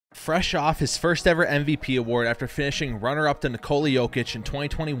Fresh off his first ever MVP award after finishing runner-up to Nikola Jokic in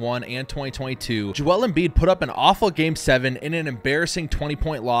 2021 and 2022, Joel Embiid put up an awful Game 7 in an embarrassing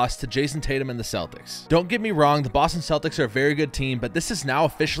 20-point loss to Jason Tatum and the Celtics. Don't get me wrong, the Boston Celtics are a very good team, but this has now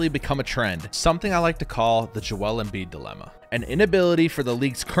officially become a trend, something I like to call the Joel Embiid Dilemma, an inability for the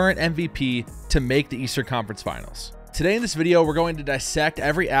league's current MVP to make the Eastern Conference Finals. Today in this video, we're going to dissect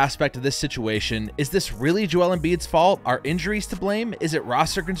every aspect of this situation. Is this really Joel Embiid's fault? Are injuries to blame? Is it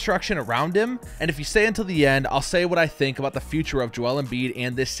roster construction around him? And if you stay until the end, I'll say what I think about the future of Joel Embiid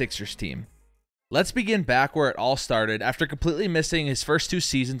and this Sixers team. Let's begin back where it all started. After completely missing his first 2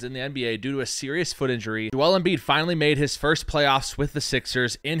 seasons in the NBA due to a serious foot injury, Joel Embiid finally made his first playoffs with the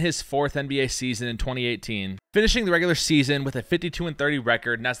Sixers in his 4th NBA season in 2018, finishing the regular season with a 52-30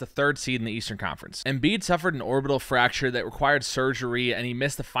 record and as the 3rd seed in the Eastern Conference. Embiid suffered an orbital fracture that required surgery, and he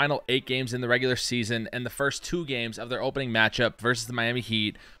missed the final 8 games in the regular season and the first 2 games of their opening matchup versus the Miami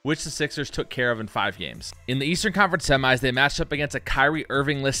Heat, which the Sixers took care of in 5 games. In the Eastern Conference semis, they matched up against a Kyrie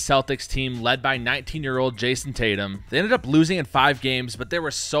Irving-less Celtics team led by 19-year-old Jason Tatum. They ended up losing in 5 games, but there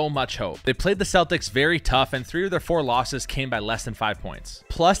was so much hope. They played the Celtics very tough, and 3 of their 4 losses came by less than 5 points.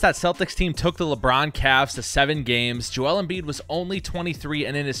 Plus, that Celtics team took the LeBron Cavs to 7 games. Joel Embiid was only 23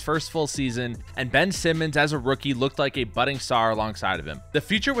 and in his first full season, and Ben Simmons as a rookie looked like a budding star alongside of him. The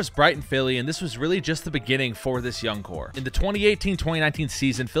future was bright in Philly, and this was really just the beginning for this young core. In the 2018-2019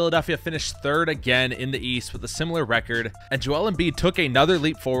 season, Philadelphia finished 3rd again in the East with a similar record, and Joel Embiid took another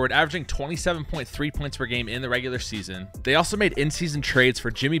leap forward, averaging 27.3 points per game in the regular season. They also made in-season trades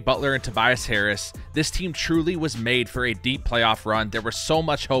for Jimmy Butler and Tobias Harris. This team truly was made for a deep playoff run. There was so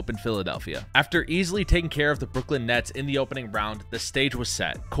much hope in Philadelphia. After easily taking care of the Brooklyn Nets in the opening round, the stage was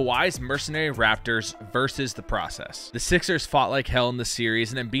set. Kawhi's mercenary Raptors versus the process. The Sixers fought like hell in the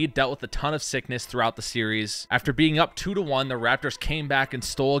series, and Embiid dealt with a ton of sickness throughout the series. After being up 2-1, the Raptors came back and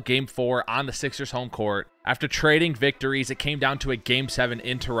stole Game 4 on the Sixers' home court. After trading victories, it came down to a Game 7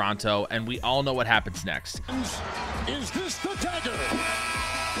 in Toronto, and we all know what happens next. Is this the dagger?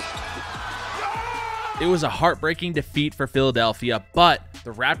 It was a heartbreaking defeat for Philadelphia, but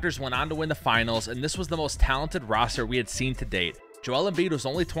the Raptors went on to win the finals, and this was the most talented roster we had seen to date. Joel Embiid was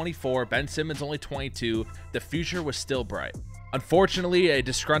only 24, Ben Simmons only 22. The future was still bright. Unfortunately, a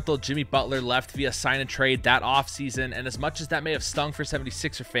disgruntled Jimmy Butler left via sign and trade that offseason, and as much as that may have stung for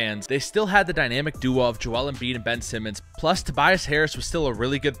 76er fans, they still had the dynamic duo of Joel Embiid and Ben Simmons, plus Tobias Harris was still a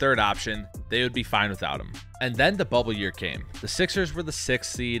really good 3rd option. They would be fine without him. And then the bubble year came. The Sixers were the 6th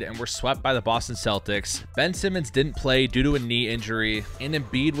seed and were swept by the Boston Celtics. Ben Simmons didn't play due to a knee injury, and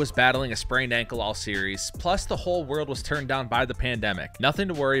Embiid was battling a sprained ankle all series. Plus, the whole world was turned down by the pandemic. Nothing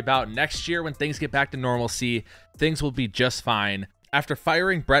to worry about. Next year, when things get back to normalcy, things will be just fine. After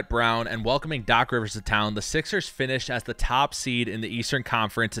firing Brett Brown and welcoming Doc Rivers to town, the Sixers finished as the top seed in the Eastern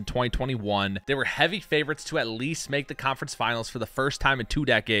Conference in 2021. They were heavy favorites to at least make the conference finals for the first time in 2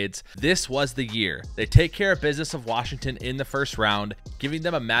 decades. This was the year. They take care of business of Washington in the first round, giving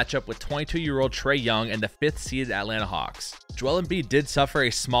them a matchup with 22-year-old Trae Young and the 5th seeded Atlanta Hawks. Joel Embiid did suffer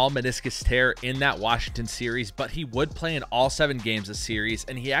a small meniscus tear in that Washington series, but he would play in all 7 games this series,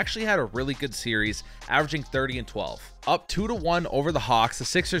 and he actually had a really good series, averaging 30 and 12. Up 2-1 over the Hawks, the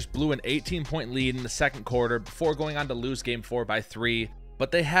Sixers blew an 18-point lead in the 2nd quarter before going on to lose Game 4 by 3.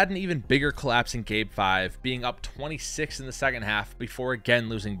 But they had an even bigger collapse in Game 5, being up 26 in the 2nd half before again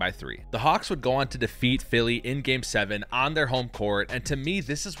losing by 3. The Hawks would go on to defeat Philly in Game 7 on their home court, and to me,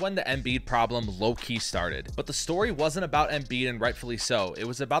 this is when the Embiid problem low-key started. But the story wasn't about Embiid, and rightfully so. It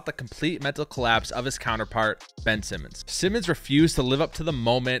was about the complete mental collapse of his counterpart, Ben Simmons. Simmons refused to live up to the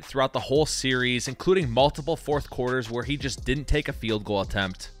moment throughout the whole series, including multiple 4th quarters where he just didn't take a field goal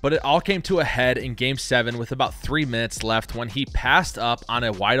attempt. But it all came to a head in Game 7 with about 3 minutes left when he passed up on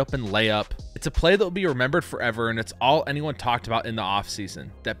a wide open layup. It's a play that will be remembered forever, and it's all anyone talked about in the offseason.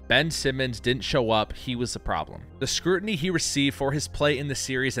 That Ben Simmons didn't show up, he was the problem. The scrutiny he received for his play in the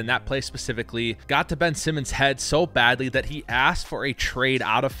series, and that play specifically, got to Ben Simmons' head so badly that he asked for a trade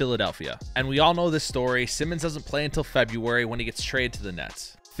out of Philadelphia. And we all know this story. Simmons doesn't play until February when he gets traded to the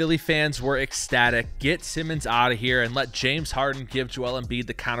Nets. Philly fans were ecstatic. Get Simmons out of here and let James Harden give Joel Embiid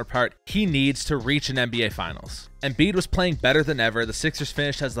the counterpart he needs to reach an NBA Finals. Embiid was playing better than ever. The Sixers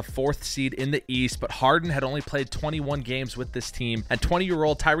finished as the 4th seed in the East, but Harden had only played 21 games with this team, and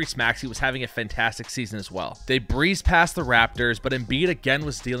 20-year-old Tyrese Maxey was having a fantastic season as well. They breezed past the Raptors, but Embiid again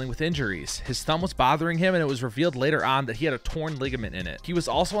was dealing with injuries. His thumb was bothering him, and it was revealed later on that he had a torn ligament in it. He was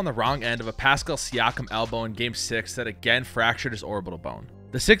also on the wrong end of a Pascal Siakam elbow in Game 6 that again fractured his orbital bone.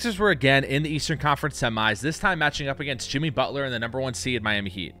 The Sixers were again in the Eastern Conference semis, this time matching up against Jimmy Butler and the #1 seed Miami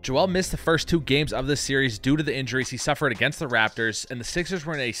Heat. Joel missed the first 2 games of this series due to the injuries he suffered against the Raptors, and the Sixers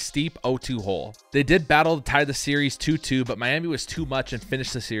were in a steep 0-2 hole. They did battle to tie the series 2-2, but Miami was too much and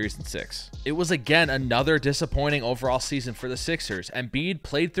finished the series in 6. It was again another disappointing overall season for the Sixers. Embiid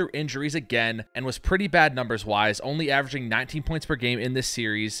played through injuries again and was pretty bad numbers-wise, only averaging 19 points per game in this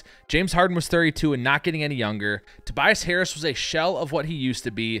series. James Harden was 32 and not getting any younger. Tobias Harris was a shell of what he used to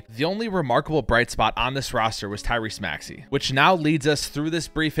be. The only remarkable bright spot on this roster was Tyrese Maxey, which now leads us through this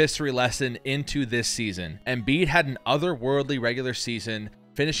brief history lesson into this season. Embiid had an otherworldly regular season,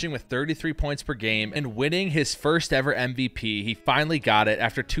 finishing with 33 points per game and winning his first ever MVP. He finally got it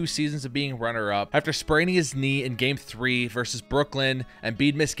after 2 seasons of being runner-up. After spraining his knee in Game 3 versus Brooklyn,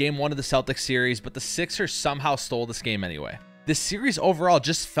 Embiid missed Game 1 of the Celtics series, but the Sixers somehow stole this game anyway. This series overall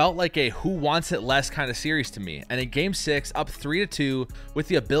just felt like a who wants it less kind of series to me, and in Game 6, up 3-2, with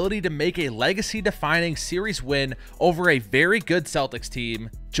the ability to make a legacy-defining series win over a very good Celtics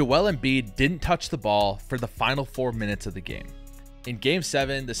team, Joel Embiid didn't touch the ball for the final 4 minutes of the game. In Game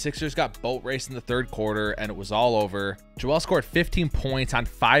 7, the Sixers got boat raced in the 3rd quarter, and it was all over. Joel scored 15 points on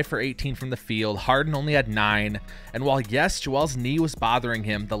 5 for 18 from the field. Harden only had 9, and while yes, Joel's knee was bothering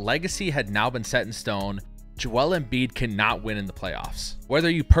him, the legacy had now been set in stone. Joel Embiid cannot win in the playoffs. Whether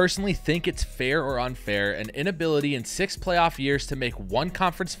you personally think it's fair or unfair, an inability in 6 playoff years to make 1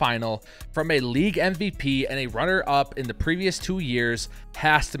 conference final from a league MVP and a runner-up in the previous 2 years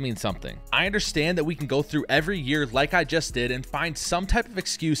has to mean something. I understand that we can go through every year like I just did and find some type of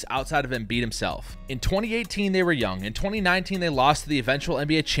excuse outside of Embiid himself. In 2018, they were young. In 2019, they lost to the eventual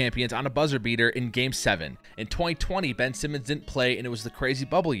NBA champions on a buzzer beater in Game 7. In 2020, Ben Simmons didn't play and it was the crazy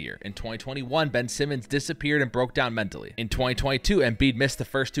bubble year. In 2021, Ben Simmons disappeared and broke down mentally. In 2022, Embiid missed the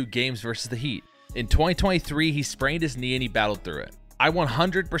first 2 games versus the Heat. In 2023, he sprained his knee and he battled through it. I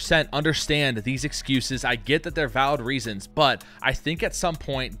 100% understand these excuses. I get that they're valid reasons, but I think at some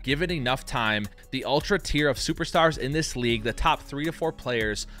point, given enough time, the ultra tier of superstars in this league, the top 3 to 4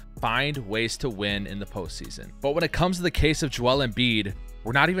 players, find ways to win in the postseason. But when it comes to the case of Joel Embiid,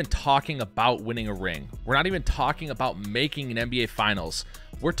 we're not even talking about winning a ring. We're not even talking about making an NBA Finals.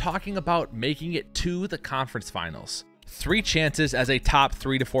 We're talking about making it to the conference finals. 3 chances as a top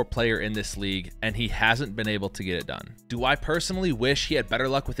 3 to 4 player in this league, and he hasn't been able to get it done. Do I personally wish he had better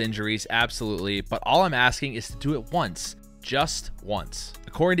luck with injuries? Absolutely, but all I'm asking is to do it once. Just once.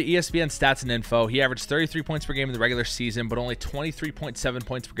 According to ESPN Stats and Info, he averaged 33 points per game in the regular season, but only 23.7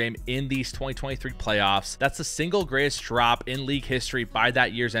 points per game in these 2023 playoffs. That's the single greatest drop in league history by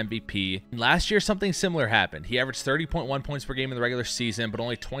that year's MVP. And last year, something similar happened. He averaged 30.1 points per game in the regular season, but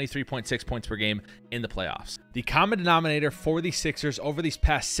only 23.6 points per game in the playoffs. The common denominator for the Sixers over these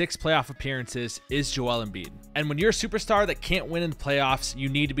past 6 playoff appearances is Joel Embiid. And when you're a superstar that can't win in the playoffs, you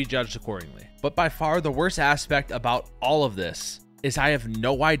need to be judged accordingly. But by far, the worst aspect about all of this is I have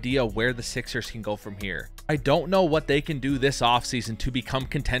no idea where the Sixers can go from here. I don't know what they can do this offseason to become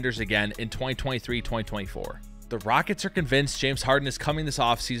contenders again in 2023-2024. The Rockets are convinced James Harden is coming this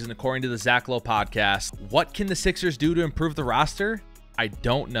offseason, according to the Zach Lowe podcast. What can the Sixers do to improve the roster? I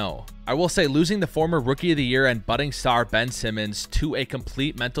don't know. I will say losing the former Rookie of the Year and budding star Ben Simmons to a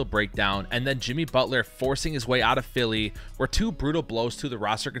complete mental breakdown, and then Jimmy Butler forcing his way out of Philly were 2 brutal blows to the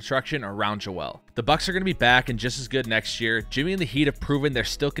roster construction around Joel. The Bucks are going to be back and just as good next year. Jimmy and the Heat have proven they're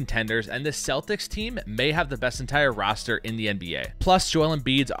still contenders, and this Celtics team may have the best entire roster in the NBA. Plus, Joel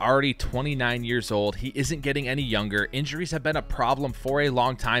Embiid's already 29 years old. He isn't getting any younger. Injuries have been a problem for a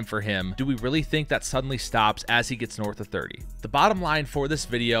long time for him. Do we really think that suddenly stops as he gets north of 30? The bottom line for this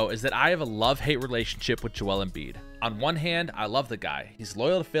video is that I have a love-hate relationship with Joel Embiid. On one hand, I love the guy. He's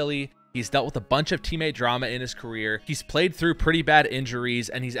loyal to Philly. He's dealt with a bunch of teammate drama in his career. He's played through pretty bad injuries,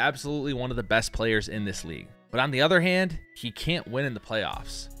 and he's absolutely one of the best players in this league. But on the other hand, he can't win in the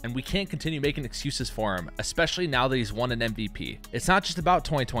playoffs, and we can't continue making excuses for him, especially now that he's won an MVP. It's not just about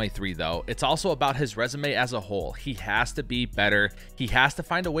 2023 though, it's also about his resume as a whole. He has to be better. He has to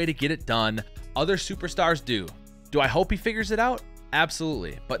find a way to get it done. Other superstars do. Do I hope he figures it out?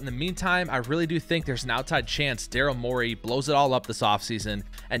 Absolutely. But in the meantime, I really do think there's an outside chance Daryl Morey blows it all up this offseason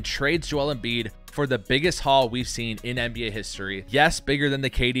and trades Joel Embiid for the biggest haul we've seen in NBA history. Yes, bigger than the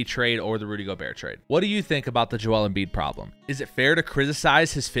KD trade or the Rudy Gobert trade. What do you think about the Joel Embiid problem? Is it fair to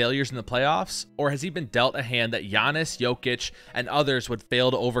criticize his failures in the playoffs? Or has he been dealt a hand that Giannis, Jokic, and others would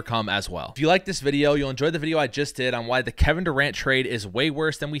fail to overcome as well? If you like this video, you'll enjoy the video I just did on why the Kevin Durant trade is way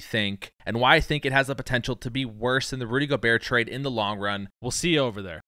worse than we think, and why I think it has the potential to be worse than the Rudy Gobert trade in the long run. We'll see you over there.